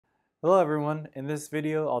Hello everyone, in this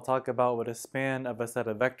video I'll talk about what a span of a set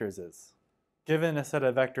of vectors is. Given a set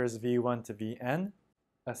of vectors v1 to vn,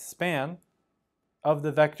 a span of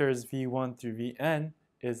the vectors v1 through vn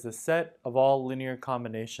is the set of all linear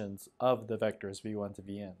combinations of the vectors v1 to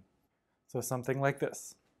vn. So something like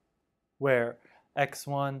this, where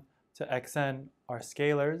x1 to xn are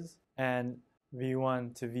scalars and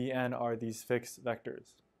v1 to vn are these fixed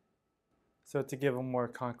vectors. So to give a more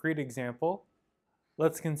concrete example,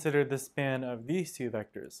 let's consider the span of these two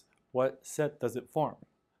vectors. What set does it form?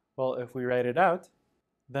 Well, if we write it out,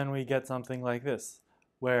 then we get something like this,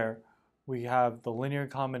 where we have the linear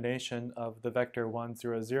combination of the vector 1,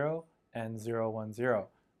 0, 0 and 0, 1, 0,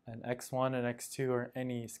 and x1 and x2 are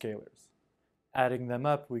any scalars. Adding them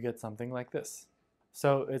up, we get something like this.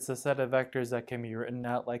 So it's a set of vectors that can be written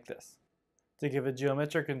out like this. To give a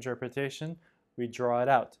geometric interpretation, we draw it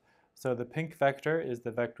out. So the pink vector is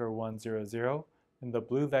the vector 1, 0, 0, and the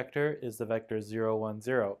blue vector is the vector 0, 1,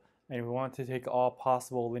 0. And we want to take all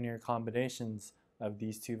possible linear combinations of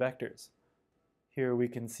these two vectors. Here we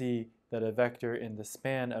can see that a vector in the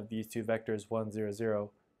span of these two vectors 1, 0,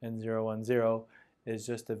 0 and 0, 1, 0 is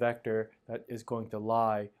just a vector that is going to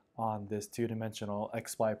lie on this two-dimensional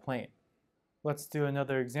xy plane. Let's do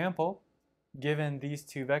another example. Given these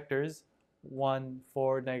two vectors, 1,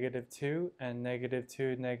 4, negative 2, and negative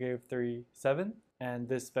 2, negative 3, 7, and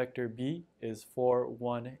this vector b is 4,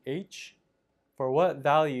 1, h. For what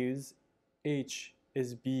values h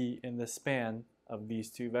is b in the span of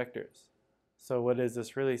these two vectors? So what is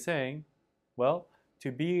this really saying? Well,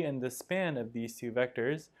 to be in the span of these two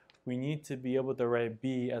vectors, we need to be able to write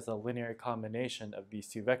b as a linear combination of these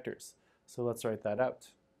two vectors. So let's write that out.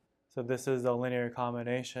 So this is a linear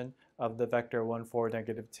combination of the vector 1, 4,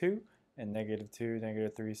 negative 2 and negative 2,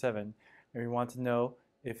 negative 3, 7. And we want to know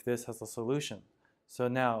if this has a solution. So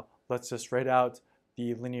now let's just write out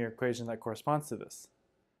the linear equation that corresponds to this.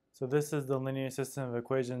 So this is the linear system of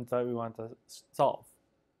equations that we want to solve.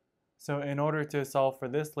 So in order to solve for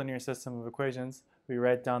this linear system of equations, we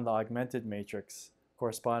write down the augmented matrix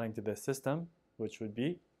corresponding to this system, which would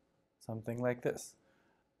be something like this.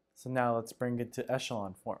 So now let's bring it to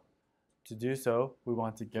echelon form. To do so, we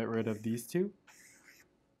want to get rid of these two.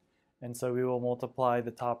 And so we will multiply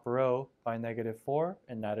the top row by negative 4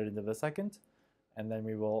 and add it into the second. And then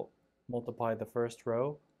we will multiply the first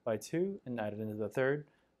row by 2 and add it into the third.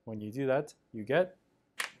 When you do that, you get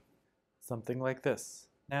something like this.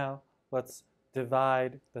 Now, let's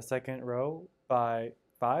divide the second row by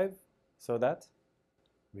 5 so that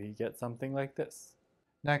we get something like this.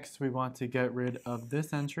 Next, we want to get rid of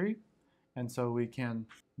this entry. And so we can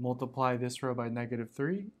multiply this row by negative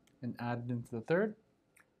 3 and add it into the third.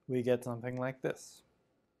 We get something like this.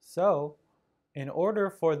 So, in order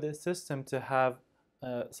for this system to have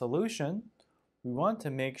a solution, we want to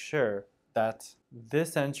make sure that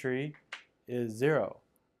this entry is 0.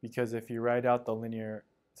 Because if you write out the linear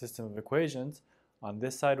system of equations, on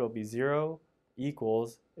this side will be 0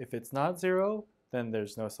 equals, if it's not 0, then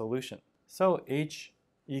there's no solution. So h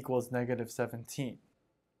equals negative 17.